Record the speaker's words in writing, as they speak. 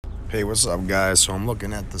Hey, what's up, guys? So I'm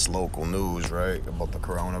looking at this local news, right, about the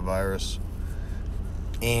coronavirus,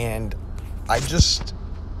 and I just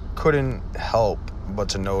couldn't help but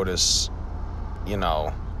to notice, you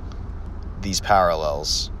know, these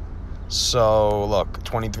parallels. So, look,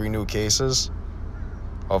 23 new cases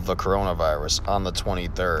of the coronavirus on the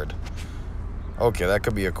 23rd. Okay, that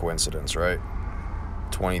could be a coincidence, right?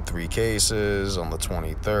 23 cases on the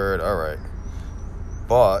 23rd, all right.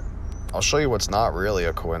 But I'll show you what's not really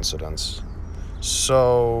a coincidence.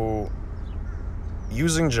 So,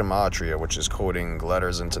 using Gematria, which is coding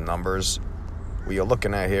letters into numbers, what you're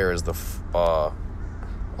looking at here is a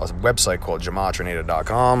website called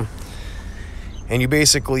Gematrinator.com, and you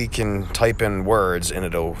basically can type in words and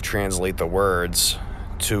it'll translate the words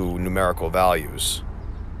to numerical values.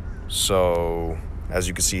 So, as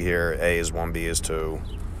you can see here, A is 1, B is 2,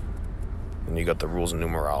 and you got the rules of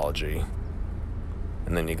numerology,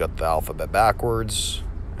 and then you got the alphabet backwards,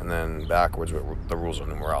 and then backwards with the rules of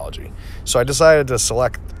numerology. So I decided to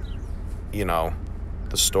select, the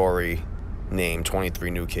story name, 23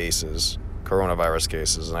 new cases, coronavirus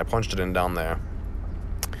cases, and I punched it in down there.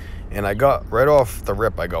 And I got, right off the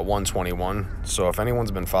rip, I got 121. So if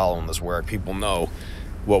anyone's been following this work, people know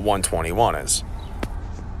what 121 is.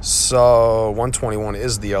 So 121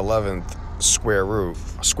 is the 11th square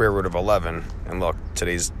root of 11. And look,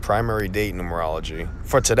 today's primary date numerology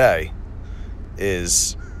for today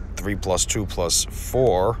is 3 plus 2 plus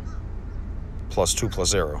 4 plus 2 plus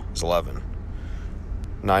 0 is 11.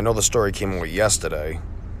 Now, I know the story came out yesterday.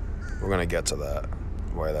 We're going to get to that,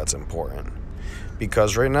 why that's important.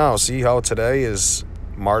 Because right now, see how today is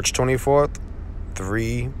March 24th?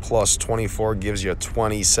 3 plus 24 gives you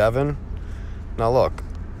 27. Now, look.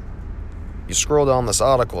 You scroll down this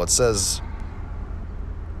article, it says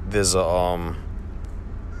there's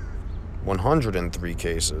 103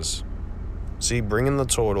 cases. See, bringing the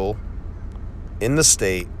total in the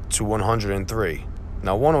state to 103.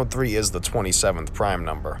 Now, 103 is the 27th prime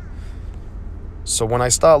number. So when I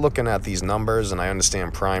start looking at these numbers and I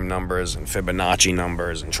understand prime numbers and Fibonacci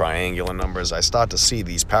numbers and triangular numbers, I start to see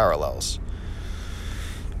these parallels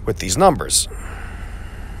with these numbers.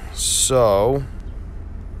 So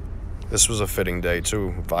this was a fitting day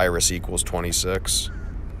too. Virus equals 26.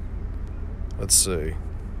 Let's see.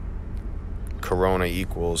 Corona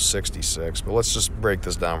equals 66. But let's just break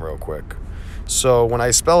this down real quick. So when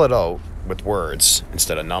I spell it out with words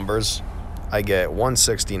instead of numbers, I get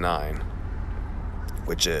 169,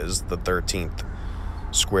 which is the 13th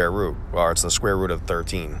square root. Or it's the square root of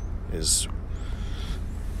 13.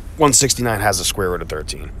 169 has a square root of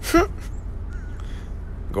 13.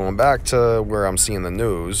 Going back to where I'm seeing the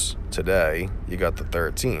news today, you got the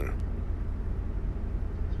 13.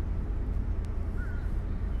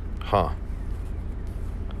 Huh.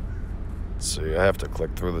 Let's see, I have to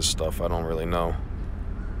click through this stuff. I don't really know.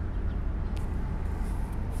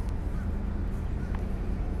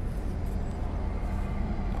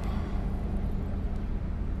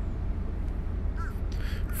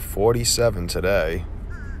 $47 today.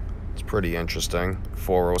 It's pretty interesting.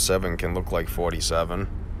 407 can look like 47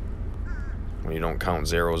 when you don't count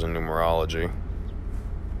zeros in numerology.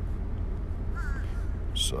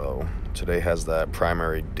 So today has that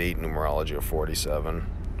primary date numerology of 47.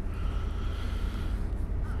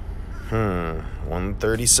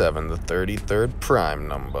 137, the 33rd prime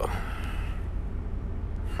number.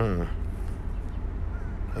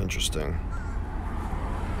 Interesting.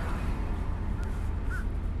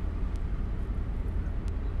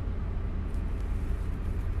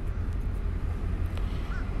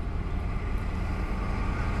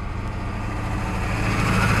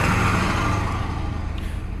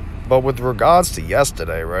 But with regards to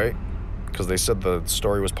yesterday, right? Because they said the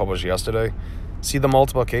story was published yesterday. See the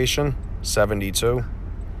multiplication? 72.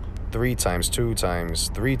 3 times 2 times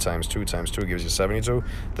 3 times 2 times 2 gives you 72.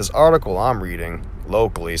 This article I'm reading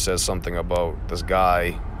locally says something about this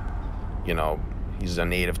guy, he's a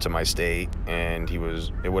native to my state, and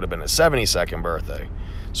it would have been his 72nd birthday.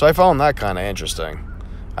 So I found that kind of interesting.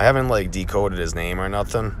 I haven't, decoded his name or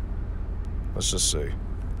nothing. Let's just see.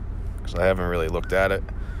 Because I haven't really looked at it.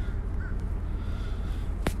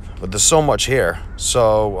 But there's so much here.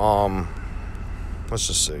 So, let's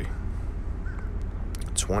just see.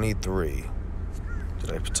 23.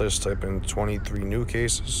 Did I just type in 23 new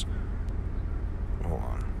cases? Hold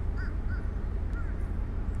on.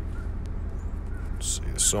 Let's see,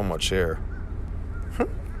 there's so much here. And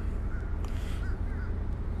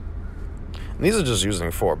these are just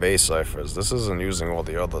using 4 base ciphers. This isn't using all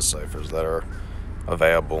the other ciphers that are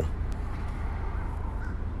available.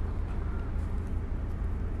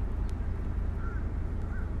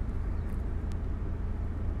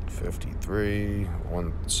 53,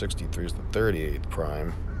 163 is the 38th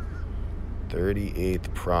prime.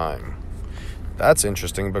 38th prime. That's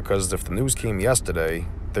interesting because if the news came yesterday,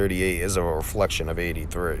 38 is a reflection of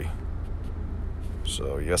 83.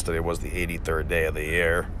 So yesterday was the 83rd day of the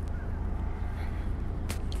year.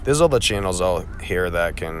 There's other channels out here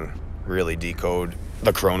that can really decode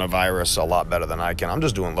the coronavirus a lot better than I can. I'm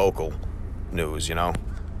just doing local news, you know?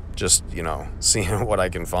 Just, you know, seeing what I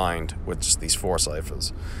can find with just these 4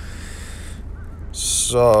 ciphers.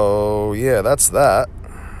 So, yeah, that's that.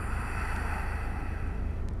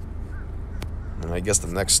 And I guess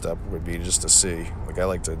the next step would be just to see. Like, I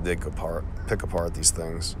like to pick apart these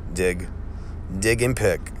things. Dig and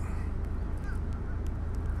pick.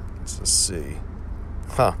 Let's just see.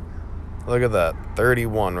 Huh. Look at that.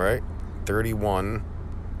 31, right? 31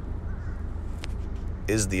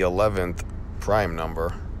 is the 11th prime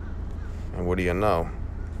number. And what do you know?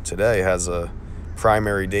 Today has a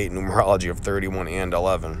primary date numerology of 31 and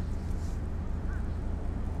 11.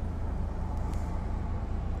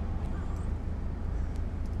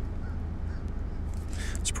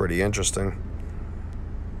 It's pretty interesting.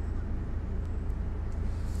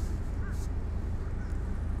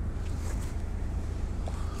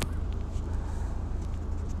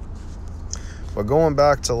 But going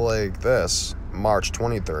back to like this, March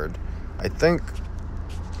 23rd, I think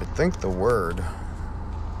the word,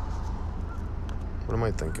 what am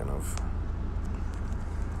I thinking of?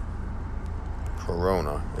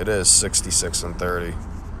 Corona. It is 66 and 30.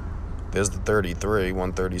 There's the 33.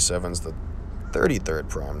 137 is the 33rd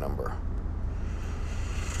prime number.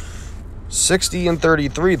 60 and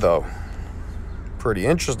 33 though. Pretty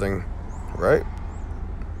interesting, right?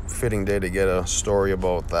 Fitting day to get a story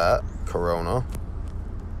about that. Corona.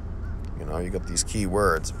 You know, you got these key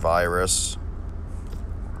words. Virus.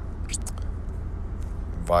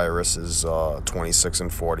 Virus is 26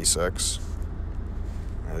 and 46.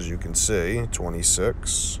 As you can see,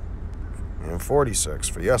 26 and 46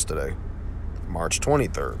 for yesterday, March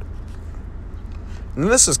 23rd. And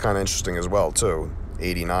this is kind of interesting as well, too.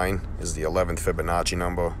 89 is the 11th Fibonacci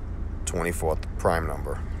number, 24th prime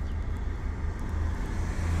number.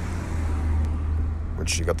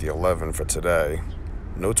 Which you got the 11 for today.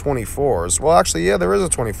 No 24s. Well, actually, yeah, there is a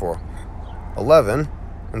 24. 11,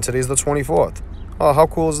 and today's the 24th. Oh, how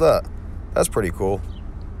cool is that? That's pretty cool.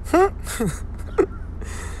 I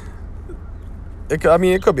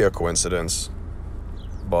mean, it could be a coincidence,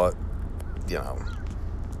 but, you know,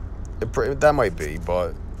 that might be,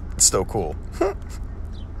 but it's still cool.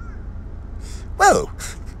 Whoa!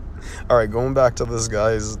 Alright, going back to this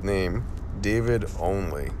guy's name, David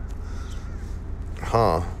Only.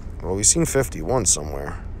 Huh. Well, we've seen 51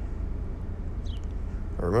 somewhere.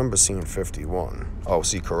 I remember seeing 51. Oh,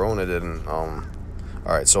 see, Corona didn't,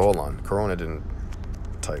 Alright, so hold on. Corona didn't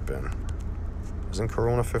type in. Isn't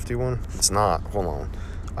Corona 51? It's not. Hold on.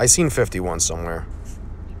 I seen 51 somewhere.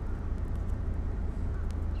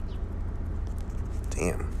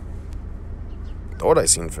 Damn. Thought I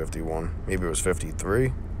seen 51. Maybe it was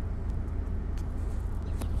 53.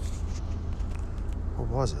 What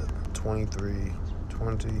was it? 23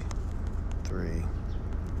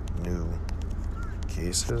 new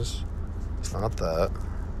cases. It's not that.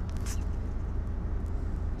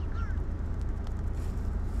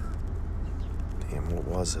 Damn, what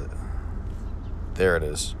was it? There it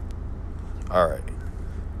is. Alright.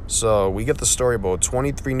 So we get the story about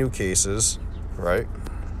 23 new cases, right?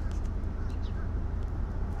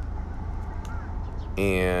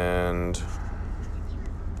 And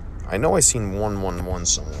I know I seen 111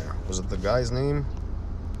 somewhere. Was it the guy's name?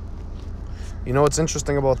 You know what's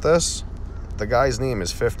interesting about this? The guy's name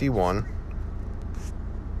is 51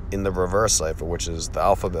 in the reverse cipher, which is the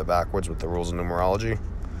alphabet backwards with the rules of numerology.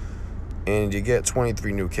 And you get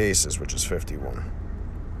 23 new cases, which is 51.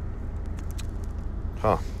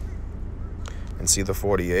 Huh. And see the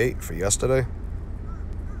 48 for yesterday?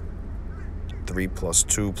 3 plus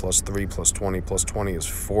 2 plus 3 plus 20 plus 20 is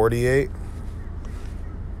 48.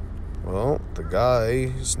 Well, the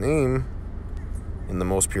guy's name in the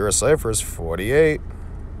most pure cipher is 48.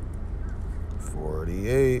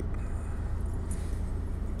 48.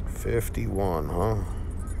 51, huh?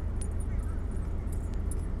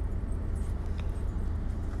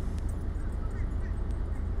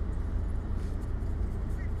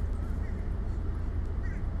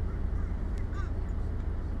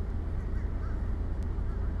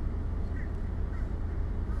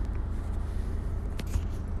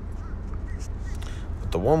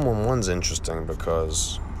 The 111's interesting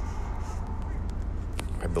because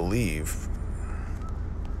I believe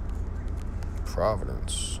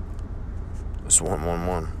Providence is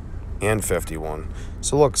 111. and 51.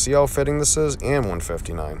 So look, see how fitting this is? And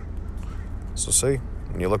 159. So see,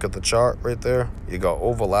 when you look at the chart right there, you got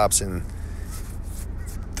overlaps in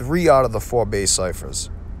 3 out of the 4 base ciphers.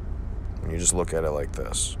 When you just look at it like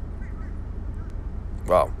this.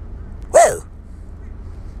 Wow. Woo!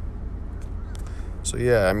 So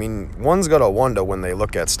yeah, I mean, one's got to wonder when they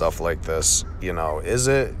look at stuff like this, you know, is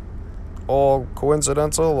it all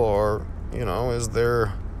coincidental, or, you know, is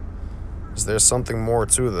there something more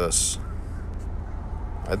to this?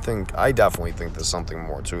 I definitely think there's something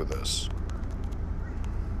more to this.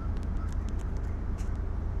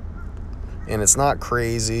 And it's not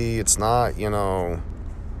crazy, it's not, you know.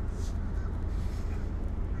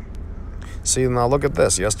 See, now look at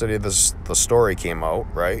this. Yesterday the story came out,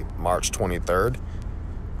 right? March 23rd.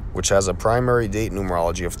 Which has a primary date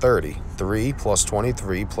numerology of 30. 3 plus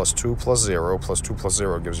 23 plus 2 plus 0 plus 2 plus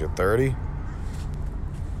 0 gives you 30.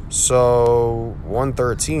 So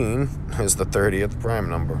 113 is the 30th prime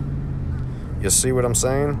number. You see what I'm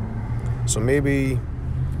saying? So maybe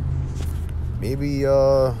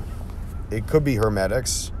it could be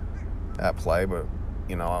hermetics at play, but,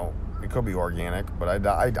 you know, it could be organic. But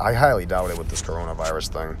I highly doubt it with this coronavirus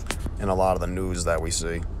thing and a lot of the news that we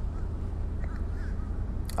see.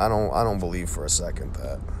 I don't believe for a second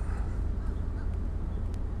that.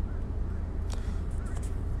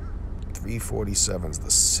 347 is the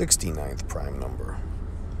 69th prime number.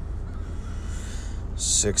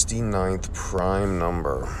 69th prime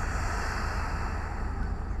number.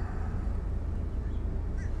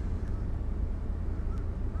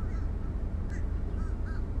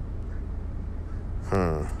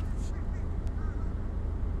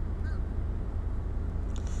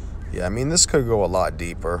 Yeah, I mean, this could go a lot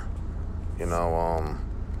deeper. You know,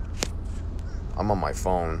 I'm on my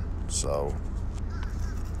phone, so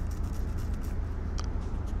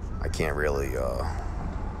I can't really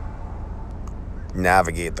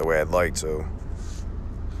navigate the way I'd like to.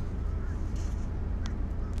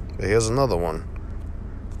 But here's another one.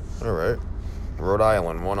 All right. Rhode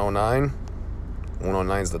Island, 109.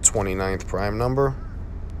 109 is the 29th prime number.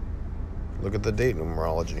 Look at the date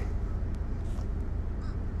numerology.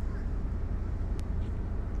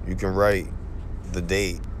 You can write the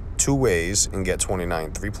date 2 ways and get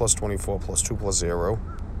 29. 3 plus 24 plus 2 plus 0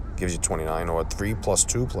 gives you 29. Or 3 plus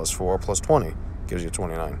 2 plus 4 plus 20 gives you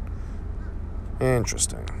 29.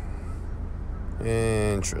 Interesting.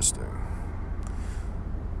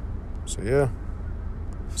 So, yeah.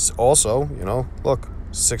 Also, you know, look,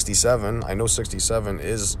 67. I know 67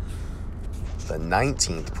 is the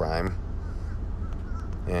 19th prime.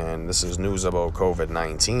 And this is news about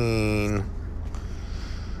COVID-19.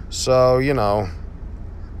 So, you know,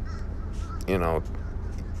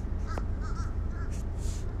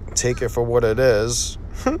 take it for what it is.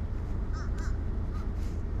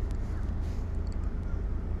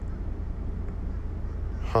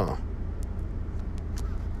 Huh.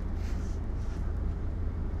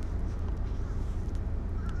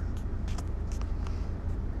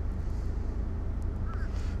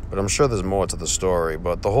 But I'm sure there's more to the story.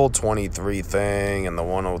 But the whole 23 thing and the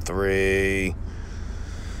 103...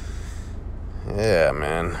 Yeah,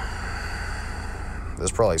 man.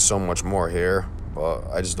 There's probably so much more here, but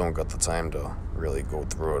I just don't got the time to really go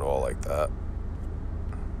through it all like that.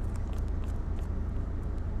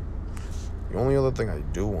 The only other thing I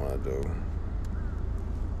do want to do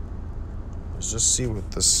is just see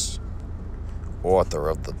what this author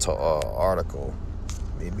of the article,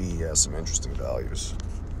 maybe he has some interesting values.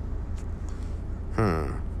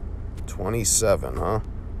 27, huh?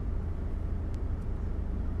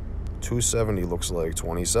 270 looks like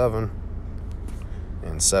 27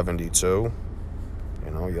 and 72.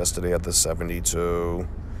 You know, yesterday had the 72.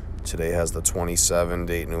 Today has the 27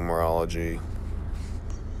 date numerology.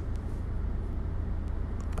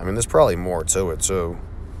 I mean, there's probably more to it, too.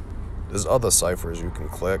 There's other ciphers you can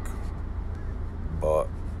click, but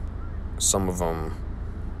some of them,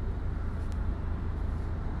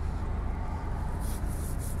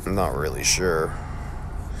 I'm not really sure.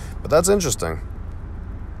 But that's interesting.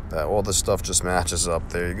 That all this stuff just matches up.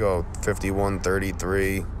 There you go. 51,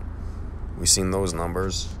 33. We seen those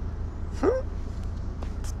numbers.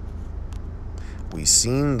 We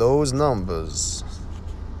seen those numbers.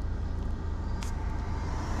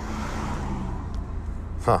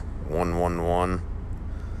 Huh. 111.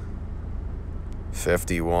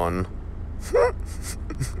 51.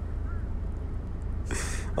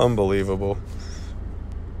 Unbelievable.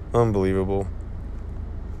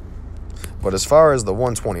 But as far as the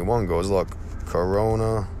 121 goes, look,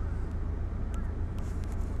 corona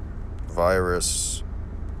virus,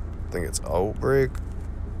 I think it's outbreak.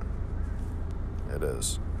 It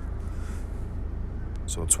is.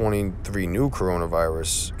 So 23 new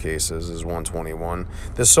coronavirus cases is 121.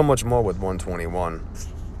 There's so much more with 121.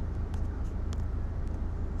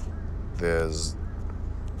 There's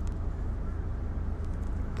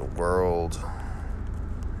the World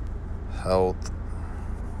Health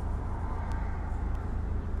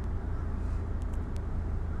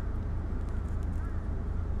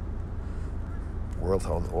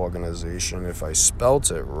Organization. If I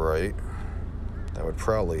spelt it right, that would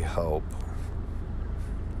probably help.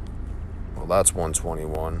 Well, that's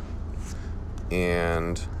 121.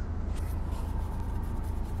 And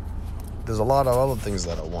there's a lot of other things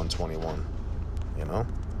that are 121, you know?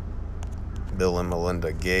 Bill and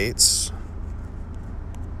Melinda Gates.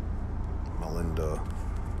 Melinda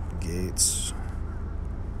Gates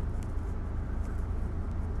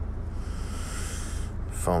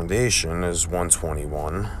Foundation is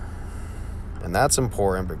 121. And that's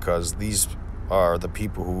important because these are the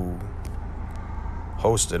people who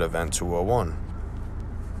hosted Event 201.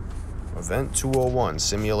 Event 201,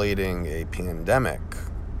 simulating a pandemic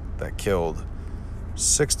that killed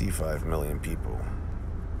 65 million people.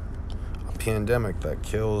 A pandemic that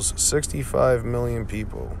kills 65 million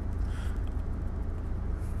people.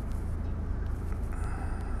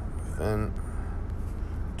 Event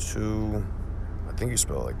 2, I think you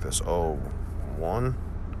spell it like this, 01?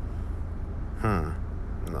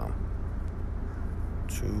 No.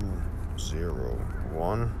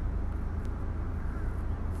 201.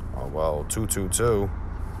 Oh, well, 222.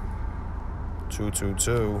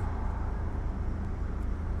 222.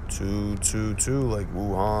 222, like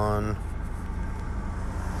Wuhan.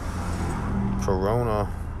 Corona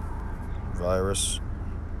virus.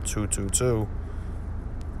 222.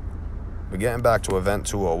 But getting back to Event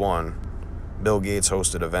 201, Bill Gates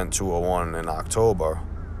hosted Event 201 in October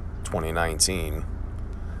 2019.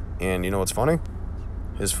 And you know what's funny?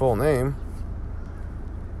 His full name,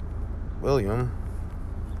 William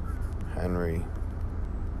Henry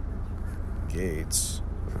Gates,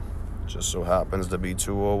 just so happens to be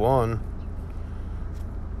 201.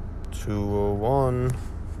 201.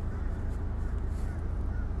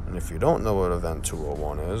 And if you don't know what Event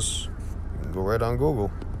 201 is, you can go right on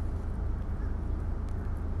Google.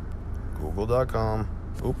 Google.com.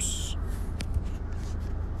 Oops.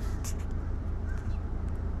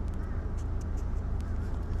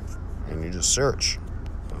 And you just search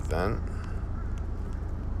Event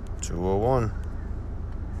 201.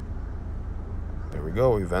 There we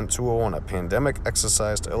go. Event 201, a pandemic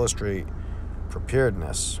exercise to illustrate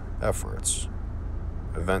preparedness efforts.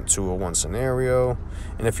 Event 201 scenario.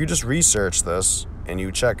 And if you just research this and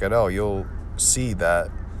you check it out, you'll see that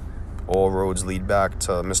all roads lead back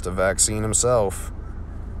to Mr. Vaccine himself.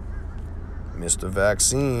 Mr.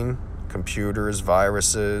 Vaccine, computers,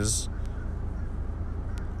 viruses.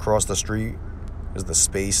 Across the street is the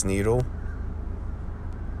Space Needle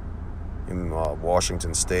in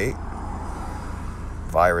Washington State.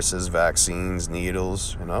 Viruses, vaccines,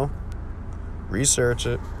 needles, you know? Research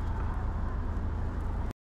it.